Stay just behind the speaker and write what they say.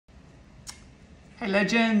Hey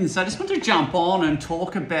legends, I just want to jump on and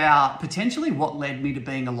talk about potentially what led me to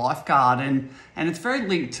being a lifeguard, and it's very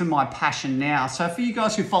linked to my passion now. So for you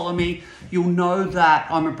guys who follow me, you'll know that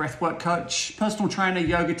I'm a breathwork coach, personal trainer,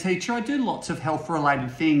 yoga teacher. I do lots of health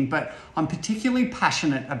related things, but I'm particularly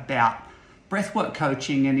passionate about breathwork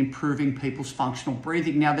coaching and improving people's functional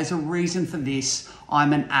breathing. Now there's a reason for this.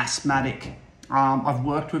 I'm an asthmatic. I've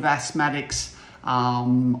worked with asthmatics.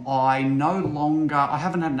 I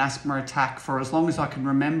haven't had an asthma attack for as long as I can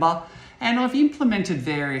remember, and I've implemented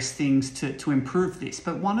various things to improve this,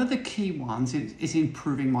 but one of the key ones is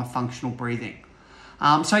improving my functional breathing.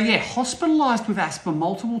 Hospitalized with asthma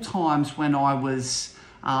multiple times when I was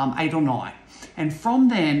 8 or 9. And from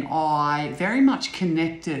then, I very much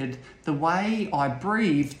connected the way I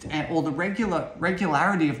breathed or the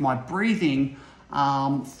regularity of my breathing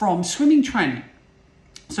from swimming training.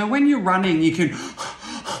 So when you're running, you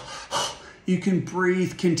can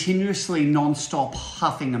breathe continuously, non-stop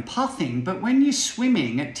huffing and puffing. But when you're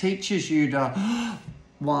swimming, it teaches you to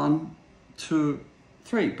 1, 2,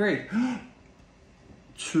 3, breathe.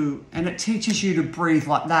 2, and it teaches you to breathe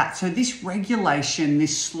like that. So this regulation,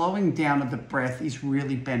 this slowing down of the breath is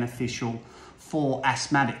really beneficial for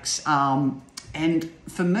asthmatics. And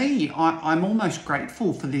for me, I'm almost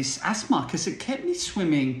grateful for this asthma because it kept me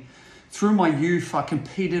swimming through my youth. I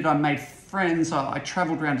competed, I made friends, I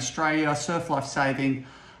traveled around Australia, surf lifesaving,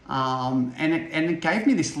 and it gave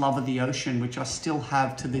me this love of the ocean, which I still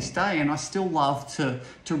have to this day. And I still love to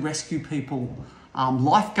rescue people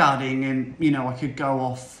lifeguarding, and I could go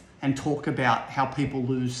off and talk about how people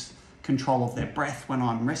lose control of their breath when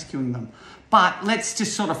I'm rescuing them. But let's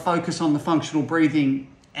just sort of focus on the functional breathing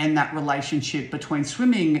and that relationship between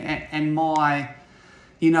swimming and my,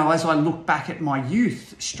 as I look back at my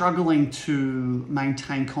youth, struggling to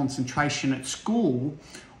maintain concentration at school,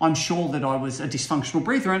 I'm sure that I was a dysfunctional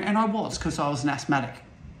breather, and I was, because I was an asthmatic.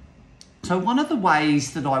 So one of the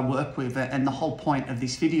ways that I work with, and the whole point of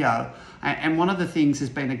this video, and one of the things has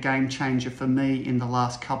been a game changer for me in the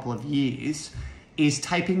last couple of years, is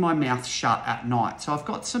taping my mouth shut at night. So I've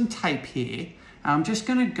got some tape here. I'm just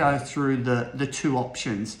going to go through the two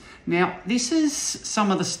options. Now, this is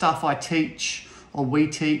some of the stuff I teach, or we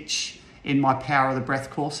teach, in my Power of the Breath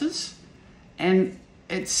courses. And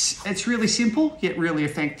it's really simple, yet really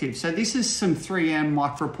effective. So this is some 3M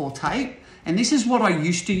micropore tape. And this is what I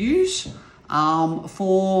used to use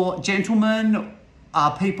for gentlemen,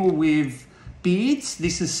 people with beards.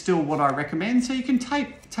 This is still what I recommend. So you can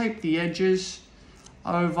tape the edges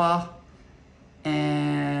over,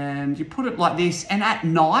 and you put it like this. And at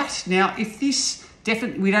night, now if this,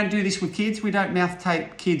 we don't do this with kids. We don't mouth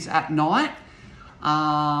tape kids at night.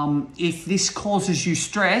 If this causes you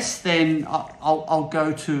stress, then I'll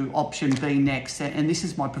go to option B next, and this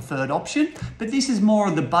is my preferred option, but this is more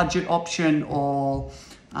of the budget option, or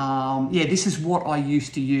this is what I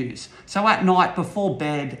used to use. So at night before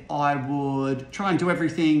bed, I would try and do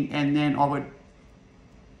everything, and then I would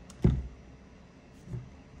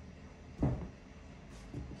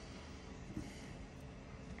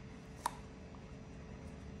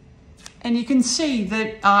and you can see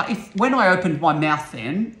that when I opened my mouth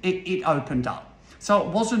then, it opened up. So it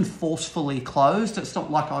wasn't forcefully closed. It's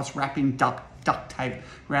not like I was wrapping duct tape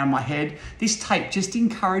around my head. This tape just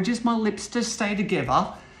encourages my lips to stay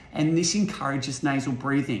together, and this encourages nasal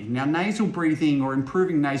breathing. Now, nasal breathing, or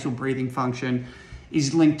improving nasal breathing function,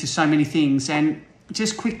 is linked to so many things. And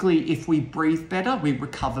just quickly, if we breathe better, we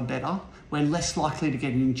recover better. We're less likely to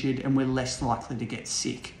get injured, and we're less likely to get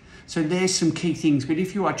sick. So there's some key things. But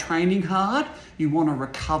if you are training hard, you want to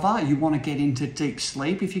recover, you want to get into deep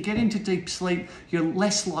sleep. If you get into deep sleep, you're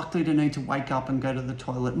less likely to need to wake up and go to the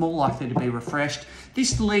toilet, more likely to be refreshed.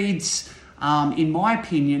 This leads, in my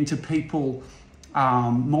opinion, to people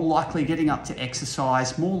more likely getting up to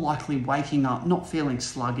exercise, more likely waking up, not feeling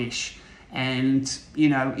sluggish. And,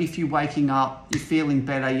 if you're waking up, you're feeling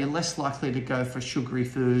better, you're less likely to go for sugary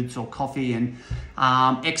foods or coffee, and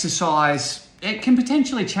exercise. It can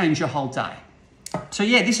potentially change your whole day. So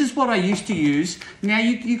yeah, this is what I used to use. Now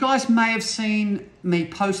you guys may have seen me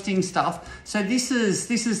posting stuff. So this is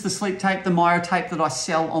the sleep tape, the Myo tape that I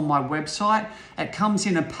sell on my website. It comes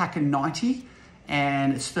in a pack of 90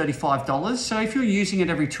 and it's $35. So if you're using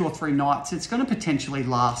it every 2 or 3 nights, it's going to potentially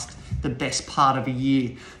last the best part of a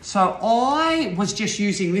year. So I was just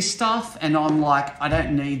using this stuff, and I'm like, I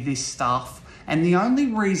don't need this stuff. And the only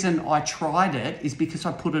reason I tried it is because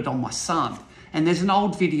I put it on my son. And there's an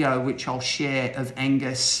old video which I'll share of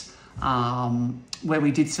Angus where we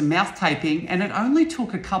did some mouth taping, and it only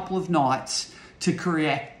took a couple of nights to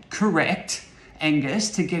correct Angus,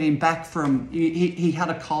 to get him back from, he had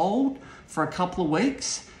a cold for a couple of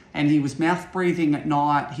weeks, and he was mouth breathing at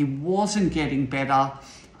night. He wasn't getting better.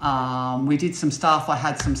 We did some stuff. I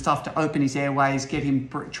had some stuff to open his airways, get him,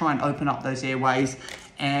 try and open up those airways,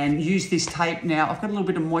 and use this tape now. I've got a little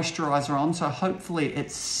bit of moisturizer on, so hopefully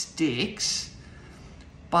it sticks.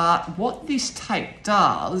 But what this tape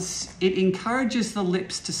does, it encourages the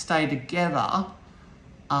lips to stay together,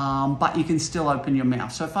 but you can still open your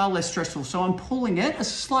mouth. So far less stressful. So I'm pulling it, it's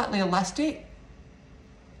slightly elastic.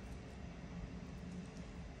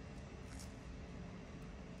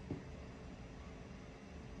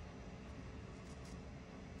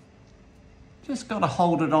 Just got to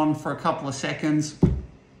hold it on for a couple of seconds.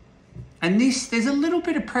 And this, there's a little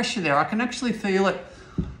bit of pressure there. I can actually feel it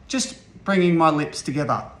just bringing my lips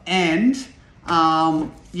together. And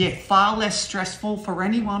yeah, far less stressful for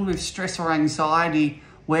anyone with stress or anxiety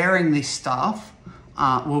wearing this stuff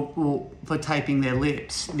for taping their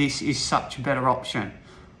lips. This is such a better option.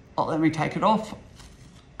 Oh, let me take it off.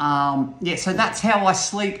 Yeah, so that's how I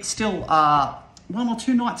sleep still 1 or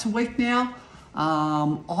 2 nights a week now.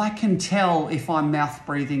 I can tell if I'm mouth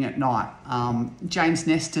breathing at night. James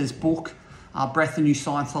Nestor's book, Breath, a New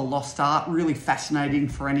Science of the Lost Art, really fascinating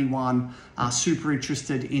for anyone super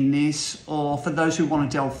interested in this, or for those who want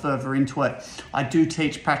to delve further into it. I do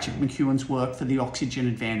teach Patrick McEwen's work for the Oxygen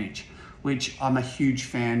Advantage, which I'm a huge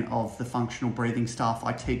fan of the functional breathing stuff.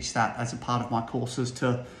 I teach that as a part of my courses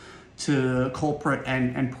to corporate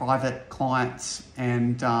and private clients,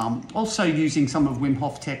 and also using some of Wim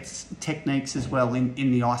Hof techniques as well in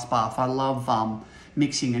the ice bath. I love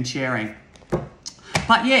mixing and sharing.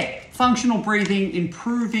 But yeah, functional breathing,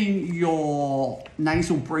 improving your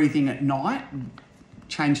nasal breathing at night,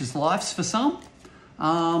 changes lives for some.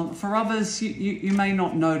 For others, you may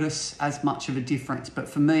not notice as much of a difference, but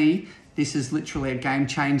for me, this is literally a game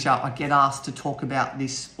changer. I get asked to talk about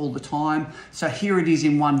this all the time. So here it is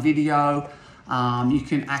in one video. You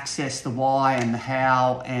can access the why and the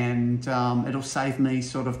how, and it'll save me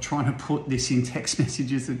sort of trying to put this in text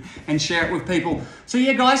messages and share it with people. So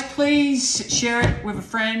yeah, guys, please share it with a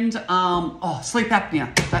friend. Sleep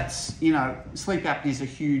apnea. That's, you know, sleep apnea is a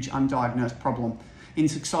huge undiagnosed problem in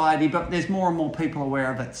society, but there's more and more people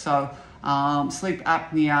aware of it. So sleep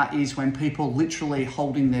apnea is when people literally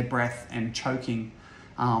holding their breath and choking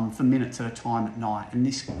for minutes at a time at night, and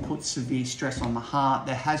this puts severe stress on the heart.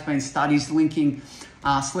 There has been studies linking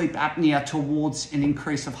sleep apnea towards an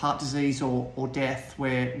increase of heart disease or death,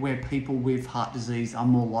 where people with heart disease are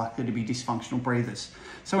more likely to be dysfunctional breathers.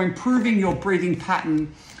 So improving your breathing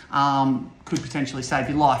pattern could potentially save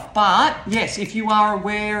your life. But yes, if you are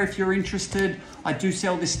aware, if you're interested, I do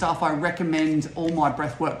sell this stuff. I recommend all my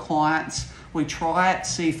breathwork clients. We try it,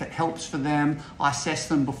 see if it helps for them. I assess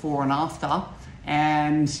them before and after.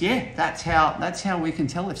 And yeah, that's how we can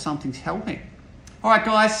tell if something's helping. All right,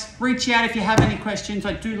 guys, reach out if you have any questions.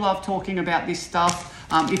 I do love talking about this stuff.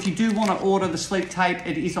 If you do want to order the sleep tape,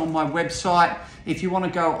 it is on my website. If you want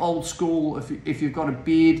to go old school, if you've got a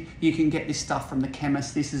beard, you can get this stuff from the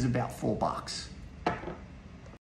chemist. This is about $4.